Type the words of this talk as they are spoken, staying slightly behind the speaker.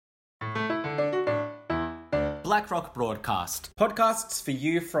BlackRock Broadcast. Podcasts for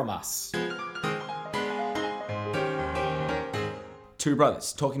you from us. Two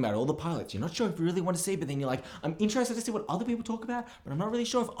brothers talking about all the pilots. You're not sure if you really want to see, but then you're like, I'm interested to see what other people talk about, but I'm not really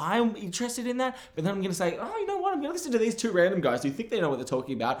sure if I'm interested in that. But then I'm going to say, oh, you know what? I'm going to listen to these two random guys who think they know what they're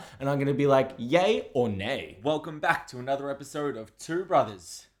talking about, and I'm going to be like, yay or nay. Welcome back to another episode of Two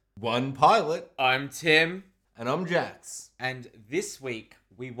Brothers. One pilot. I'm Tim. And I'm Jax. And this week,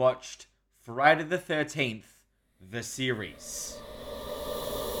 we watched Friday the 13th, the series.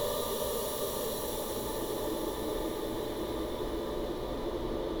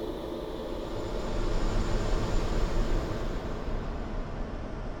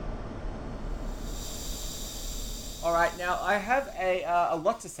 All right, now I have a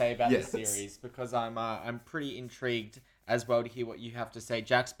lot to say about this series because I'm pretty intrigued as well to hear what you have to say,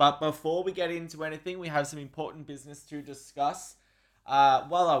 Jax. But before we get into anything, we have some important business to discuss.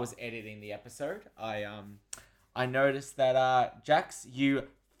 While I was editing the episode, I noticed that Jax, you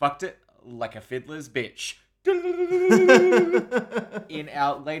fucked it like a fiddler's bitch. In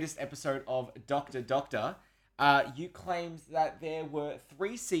our latest episode of Dr. Doctor, you claimed that there were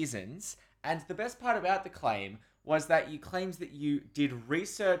 3 seasons, and the best part about the claim was that you claimed that you did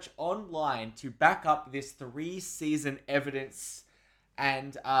research online to back up this 3-season evidence,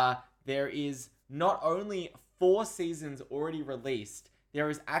 and there is not only 4 seasons already released, there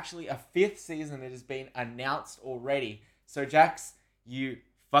is actually a 5th season that has been announced already. So Jax, you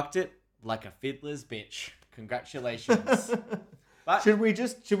fucked it like a fiddler's bitch. Congratulations. But should we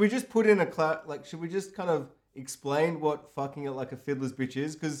just put in should we just kind of explain what fucking it like a fiddler's bitch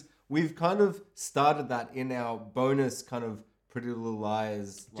is? Because we've kind of started that in our bonus kind of Pretty Little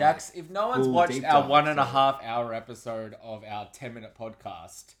Liars. Jax, if no one's watched our 1.5 hour episode of our 10-minute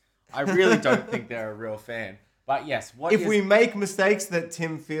podcast, I really don't think they're a real fan. But yes, if we make mistakes that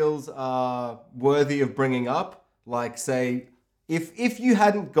Tim feels are worthy of bringing up, like say, if you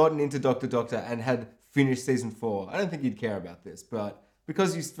hadn't gotten into Dr. Doctor and had finished season 4, I don't think you'd care about this. But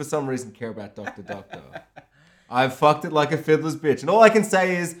because you for some reason care about Dr. Doctor, I've fucked it like a fiddler's bitch. And all I can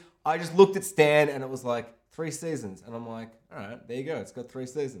say is, I just looked at Stan and it was like 3 seasons. And I'm like, all right, there you go. It's got 3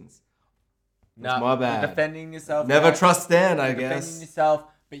 seasons. That's my bad. You're defending yourself. Never trust Stan, I guess. Defending yourself.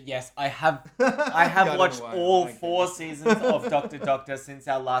 But yes, I have watched all 4 seasons of Dr. Doctor since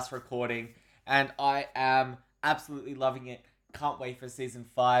our last recording. And I am absolutely loving it. Can't wait for season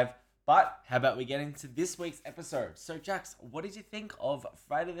 5. But how about we get into this week's episode? So Jax, what did you think of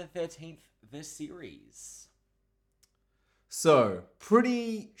Friday the 13th, the series? So,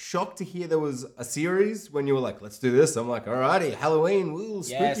 pretty shocked to hear there was a series when you were like, let's do this. I'm like, alrighty, Halloween, woo,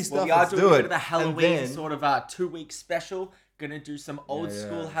 spooky stuff, let's do it. We are doing a bit of a Halloween sort of 2-week special. Gonna do some old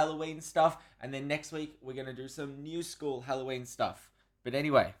school Halloween stuff. And then next week, we're gonna do some new school Halloween stuff. But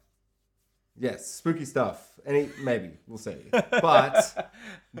anyway. Yes, spooky stuff. Maybe, we'll see. But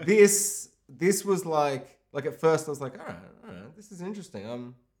this was like at first I was like, all right, this is interesting.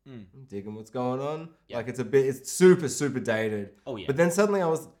 I'm digging what's going on. Yep. Like it's super, super dated. Oh yeah. But then suddenly I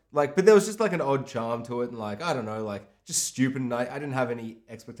was like, but there was just like an odd charm to it, and like, I don't know, like just stupid, and I didn't have any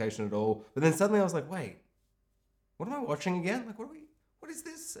expectation at all. But then suddenly I was like, wait, what am I watching again? Like, what is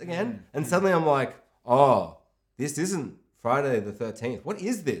this again? And suddenly I'm like, oh, this isn't Friday the 13th. What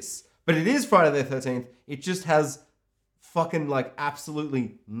is this? But it is Friday the 13th. It just has fucking like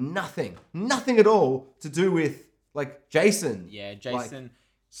absolutely nothing at all to do with like Jason. Yeah, Jason.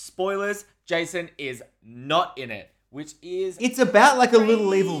 Spoilers, Jason is not in it, which is it's about like crazy. A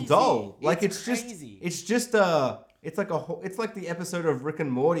little evil doll. Like it's crazy. It's like the episode of Rick and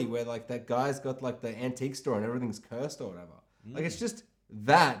Morty where like that guy's got like the antique store and everything's cursed or whatever. Like it's just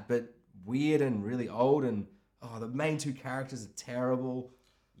that, but weird and really old, and the main 2 characters are terrible.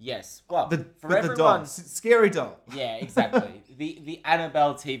 Yes, well, the doll, scary doll. Yeah, exactly. the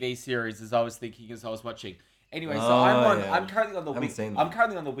Annabelle TV series, as I was thinking as I was watching. Anyway, so I'm currently on the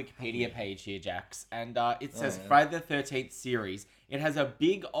Wikipedia page here, Jax, and it says Friday the 13th series. It has a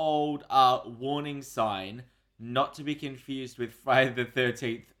big old warning sign, not to be confused with Friday the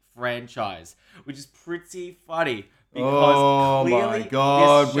 13th franchise, which is pretty funny because clearly my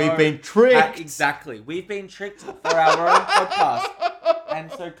god, we've been tricked. Exactly, we've been tricked for our own podcast,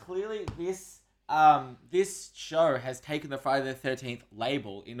 and so clearly this show has taken the Friday the 13th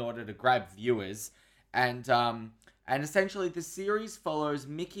label in order to grab viewers. And essentially the series follows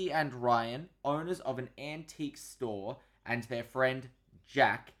Mickey and Ryan, owners of an antique store, and their friend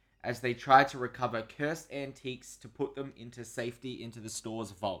Jack, as they try to recover cursed antiques to put them into safety into the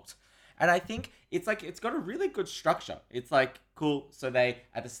store's vault. And I think it's like it's got a really good structure. It's like cool. So they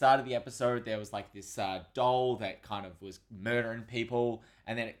at the start of the episode there was like this doll that kind of was murdering people,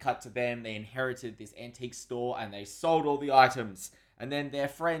 and then it cut to them. They inherited this antique store and they sold all the items. And then their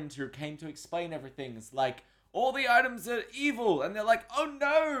friend who came to explain everything is like, all the items are evil, and they're like, oh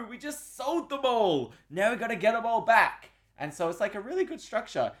no, we just sold them all. Now we gotta get them all back. And so it's like a really good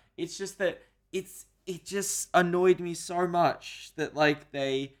structure. It's just that it just annoyed me so much that like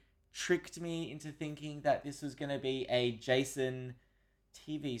they tricked me into thinking that this was going to be a Jason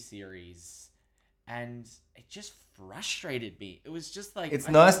TV series, and it just frustrated me. It was just like It's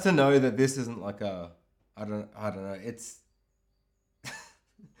nice to know that this isn't like a I don't know.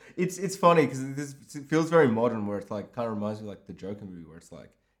 It's funny because it feels very modern, where it's like kind of reminds me of like the Joker movie, where it's like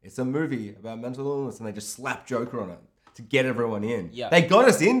it's a movie about mental illness and they just slap Joker on it to get everyone in. Yeah. They got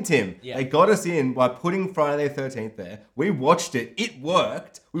us in, Tim. Yeah. They got us in by putting Friday the 13th there. We watched it. It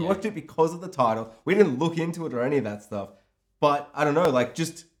worked. We watched it because of the title. We didn't look into it or any of that stuff. But I don't know, like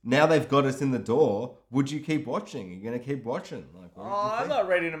just now they've got us in the door. Would you keep watching? Are you going to keep watching? Like, what do you I'm think? not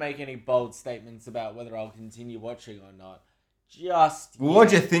ready to make any bold statements about whether I'll continue watching or not. Just Well, what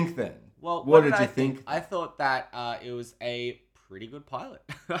did you think then? Well, what did you think? I thought that it was a pretty good pilot.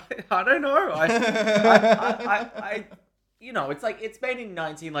 I don't know. I you know, it's like it's made in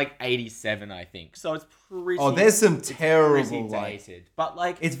 1987, I think. So it's pretty. Oh, there's some pretty terrible like. dated, but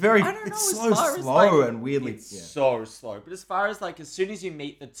like It's very. I don't know, It's as so far as, slow like, and weirdly. it's Yeah. so slow. But as far as like, as soon as you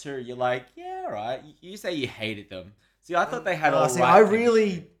meet the two, you're like, yeah, all right. You say you hated them. See, I thought they had all See, right I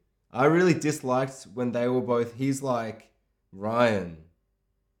chemistry. really disliked when they were both. He's like Ryan,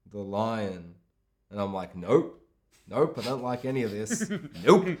 the lion, and I'm like, nope, I don't like any of this.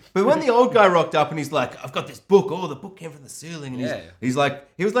 Nope. But when the old guy rocked up and he's like, I've got this book. Oh, the book came from the ceiling. And Yeah. he was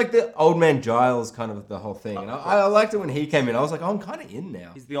like the old man Giles kind of the whole thing. And I liked it when he came in. I was like, oh, I'm kind of in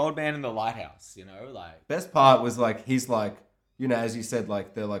now. He's the old man in the lighthouse, you know, like. Best part was like, he's like, you know, as you said,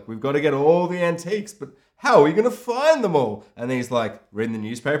 like, they're like, we've got to get all the antiques, but how are we going to find them all? And then he's like, reading the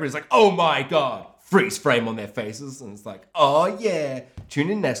newspaper. He's like, oh my God, freeze frame on their faces. And it's like, oh yeah, tune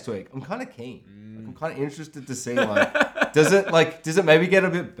in next week. I'm kind of keen. Like, I'm kind of interested to see, like, does it maybe get a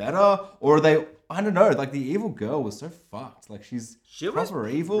bit better? Or are they, I don't know, like the evil girl was so fucked. Like she was proper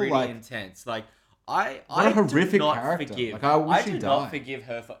evil. pretty Like, intense. Like I a horrific do not character. forgive. Like, I wish she do not died. forgive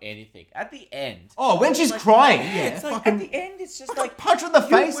her for anything. At the end. oh, when she's like, crying, yeah, yeah, it's like fucking at the end, it's just like punch her in the you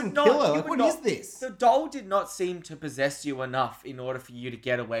face would and not- kill her. you Like, would what is not- this? The doll did not seem to possess you enough in order for you to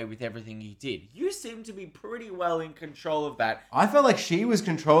get away with everything you did. You seem to be pretty well in control of that. I felt like she was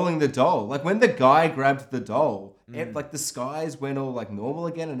controlling the doll. Like when the guy grabbed the doll, like the skies went all like normal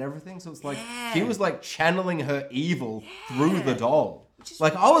again and everything. So it's like she Yeah. was like channeling her evil through the Yeah. doll. Which is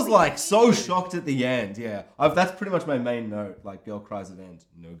Like I was really like so weird. shocked at the end. Yeah, that's pretty much my main note. Like girl cries at end,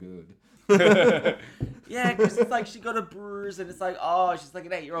 no good. Yeah, because it's like she got a bruise, and it's like, oh, she's like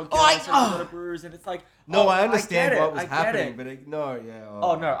an 8-year-old girl, Oh, so she got a bruise, and it's like, No, oh, I understand get it, what was I get happening, it. but no, yeah.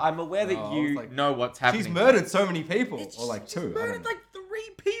 Oh no, I'm aware that No, I you was like, know what's happening. she's murdered so many people, It's or like she's two. I don't murdered know. like 3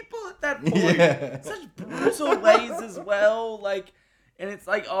 people at that point. Yeah. Such brutal ways as well. Like, and it's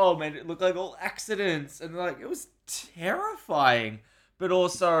like, oh man, it looked like all accidents, and like it was terrifying. But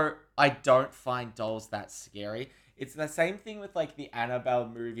also, I don't find dolls that scary. It's the same thing with like the Annabelle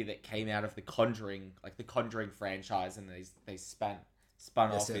movie that came out of the Conjuring, like the Conjuring franchise, and they spun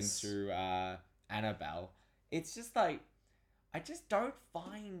Yes, off yes. into Annabelle. It's just like I just don't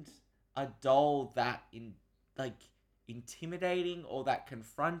find a doll that intimidating or that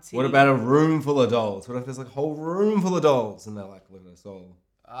confronting. What about a room full of dolls? What if there's like a whole room full of dolls and they're like, look at us all?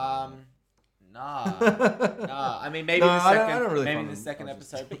 Nah. I mean, maybe No, the I second, don't really maybe find the them. second I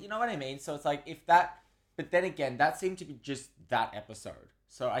just- episode. But you know what I mean. So it's like if that, but then again, that seemed to be just that episode.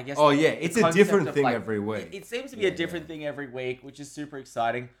 So I guess. Oh yeah, the it's a concept different of, thing like, every week. It seems to be Yeah, a different thing every week, which is super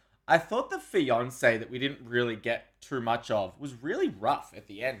exciting. I thought the fiance that we didn't really get too much of was really rough at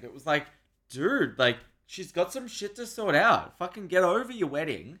the end. It was like, dude, like she's got some shit to sort out. Fucking get over your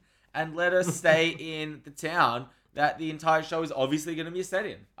wedding and let her stay in the town that the entire show is obviously going to be set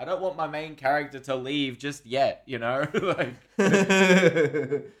in. I don't want my main character to leave just yet, you know? Like,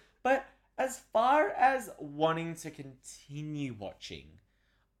 but as far as wanting to continue watching,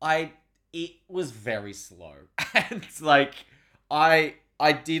 it was very slow. And like I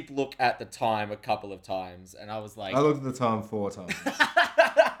did look at the time a couple of times and I was like I looked at the time 4 times.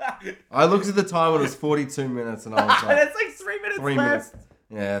 I looked at the time when it was 42 minutes and I was like, that's like 3 minutes 3 left. minutes.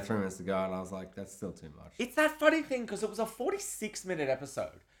 Yeah, 3 minutes to go, and I was like, that's still too much. It's that funny thing because it was a 46-minute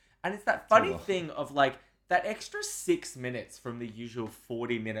episode. And it's that funny thing of like that extra 6 minutes from the usual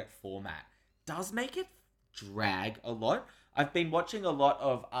 40-minute format does make it drag a lot. I've been watching a lot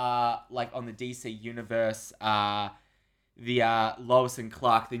of like on the DC universe, the Lois and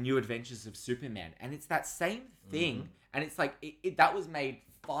Clark, the New Adventures of Superman, and it's that same thing. And it's like that was made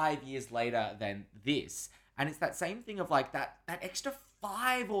 5 years later than this, and it's that same thing of like that extra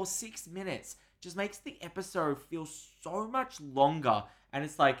 5 or 6 minutes just makes the episode feel so much longer. And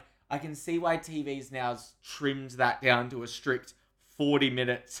it's like I can see why TV's now trimmed that down to a strict 40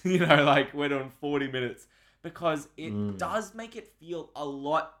 minutes. Like we're doing 40 minutes because it does make it feel a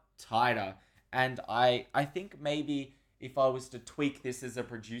lot tighter. And I think maybe if I was to tweak this as a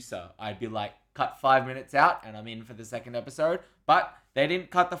producer, I'd be like, cut 5 minutes out and I'm in for the second episode. But they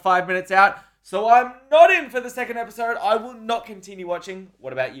didn't cut the 5 minutes out, so I'm not in for the second episode. I will not continue watching.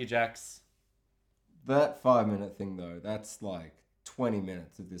 What about you, Jax? That 5-minute thing, though, that's like 20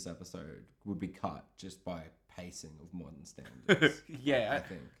 minutes of this episode would be cut just by pacing of modern standards. Yeah, I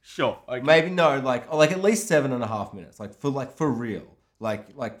think. Sure. Okay. Maybe no, like at least 7.5 minutes, like for real,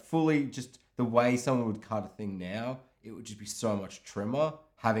 like fully just the way someone would cut a thing now. It would just be so much trimmer,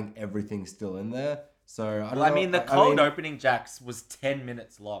 having everything still in there. So I don't know. I mean, the cold opening, Jax, was 10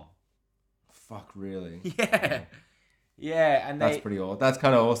 minutes long. Fuck, really? Yeah. Yeah, and that's pretty awesome. That's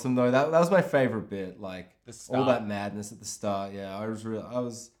kind of awesome though. That was my favorite bit, like the start. All that madness at the start. Yeah, I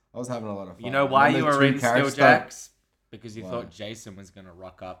was having a lot of fun. You know why you were in still, Jax? Because you thought Jason was gonna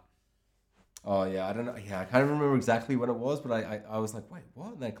rock up. Oh yeah, I don't know. Yeah, I can't remember exactly what it was, but I was like, wait,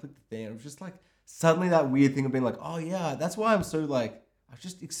 what? And then I clicked the thing. And it was just like suddenly that weird thing of being like, oh yeah, that's why I'm so like. I was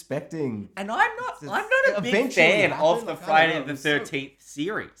just expecting. And I'm not a big fan of the Friday the 13th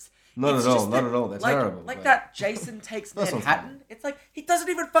series. Not at all. They're terrible. Like that Jason takes Manhattan. It's like he doesn't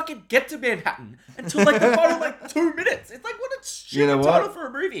even fucking get to Manhattan until like the final 2 minutes. It's like what a stupid title for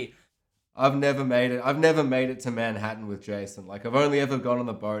a movie. I've never made it to Manhattan with Jason. Like I've only ever gone on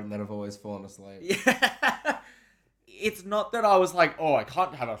the boat and then I've always fallen asleep. Yeah. It's not that I was like, oh, I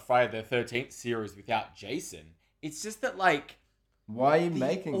can't have a Friday the 13th series without Jason. It's just that like. Why are you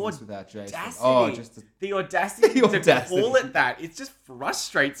making this without Jason? The audacity to call it that. It just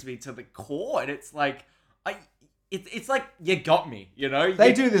frustrates me to the core. And it's like, it's like, you got me,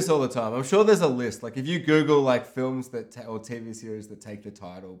 They do this all the time. I'm sure there's a list. Like, if you Google, like, films that or TV series that take the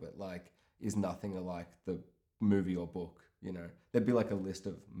title, but, like, is nothing like the movie or book, There'd be, like, a list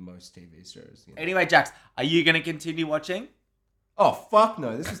of most TV shows. Anyway, Jax, are you going to continue watching? Oh, fuck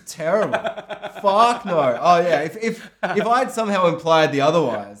no. This is terrible. Fuck no. Oh, yeah. If I'd somehow implied the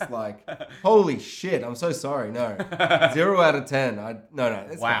otherwise, like, holy shit. I'm so sorry. No. 0 out of 10. No.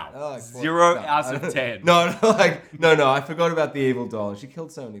 Wow. 0 out of 10. No. I forgot about the evil doll. She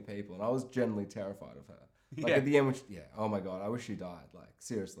killed so many people, and I was genuinely terrified of her. Like, at the end, oh my God. I wish she died. Like,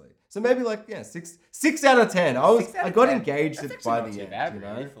 seriously. So maybe, like, 6 out of 10. I got engaged by the end,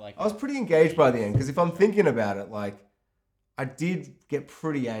 I was pretty engaged by the end, because if I'm thinking about it, like, I did get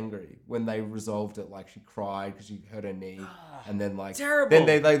pretty angry when they resolved it. Like she cried because she hurt her knee, and then like terrible.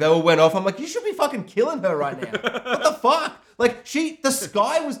 Then they all went off. I'm like, you should be fucking killing her right now. What the fuck? Like the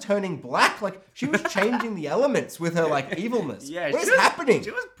sky was turning black. Like she was changing the elements with her like evilness. Yeah, what is happening? She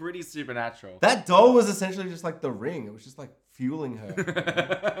was pretty supernatural. That doll was essentially just like the Ring. It was just like fueling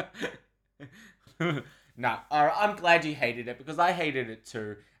her. No, I'm glad you hated it because I hated it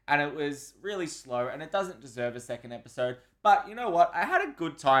too. And it was really slow and it doesn't deserve a second episode. But you know what? I had a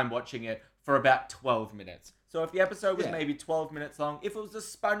good time watching it for about 12 minutes. So if the episode was maybe 12 minutes long, if it was a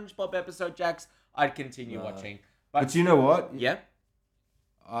SpongeBob episode, Jax, I'd continue watching. But you know what? Yeah?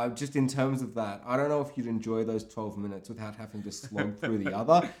 Just in terms of that, I don't know if you'd enjoy those 12 minutes without having to slog through the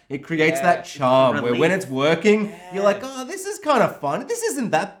other. It creates that charm where when it's working, you're like, oh, this is kind of fun. This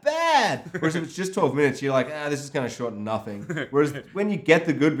isn't that bad. Whereas if it's just 12 minutes, you're like, this is kind of short and nothing. Whereas when you get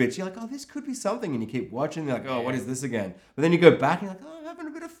the good bits, you're like, oh, this could be something. And you keep watching, you're like, oh, what is this again? But then you go back and you're like, oh, I'm having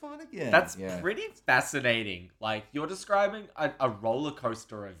a bit of fun again. That's pretty fascinating. Like, you're describing a roller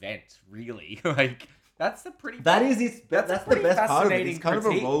coaster event, really. Like... That's the pretty. That's the best part of it. It's kind of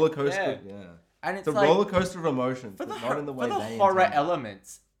a roller coaster. Yeah. And it's a like, roller coaster of emotions, but not in the way for the they horror intended.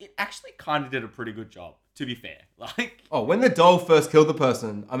 elements. It actually kind of did a pretty good job. To be fair, like when the doll first killed the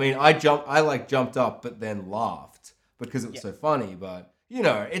person, I mean, I jumped up, but then laughed because it was so funny. But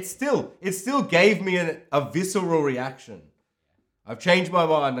it still gave me a visceral reaction. I've changed my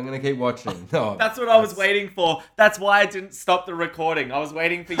mind. I'm going to keep watching. No, that's what I was waiting for. That's why I didn't stop the recording. I was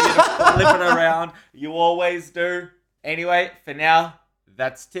waiting for you to flip it around. You always do. Anyway, for now,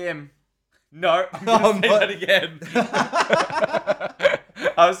 that's Tim. No, I'm going to say that again.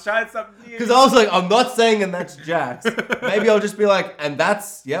 I was trying something new. Because I was like, I'm not saying and that's Jax. Maybe I'll just be like, and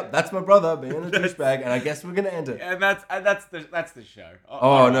that's my brother being a douchebag, and I guess we're gonna end it. And that's the show.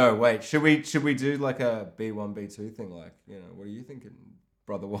 Oh no, wait. Should we do like a B1, B2 thing? Like, what are you thinking,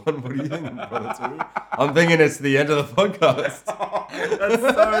 brother one? What are you thinking, brother two? I'm thinking it's the end of the podcast. That's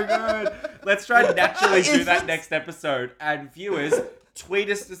so good. Let's try and naturally do that next episode. And viewers, tweet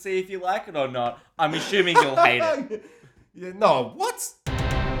us to see if you like it or not. I'm assuming you'll hate it. Yeah, no, what?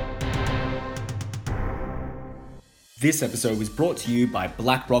 This episode was brought to you by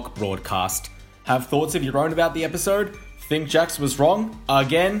BlackRock Broadcast. Have thoughts of your own about the episode? Think Jax was wrong?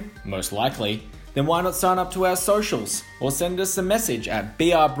 Again? Most likely. Then why not sign up to our socials? Or send us a message at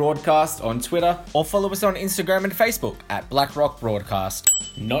BR Broadcast on Twitter, or follow us on Instagram and Facebook at BlackRock Broadcast.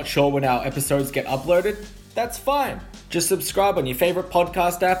 Not sure when our episodes get uploaded? That's fine. Just subscribe on your favorite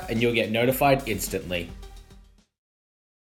podcast app and you'll get notified instantly.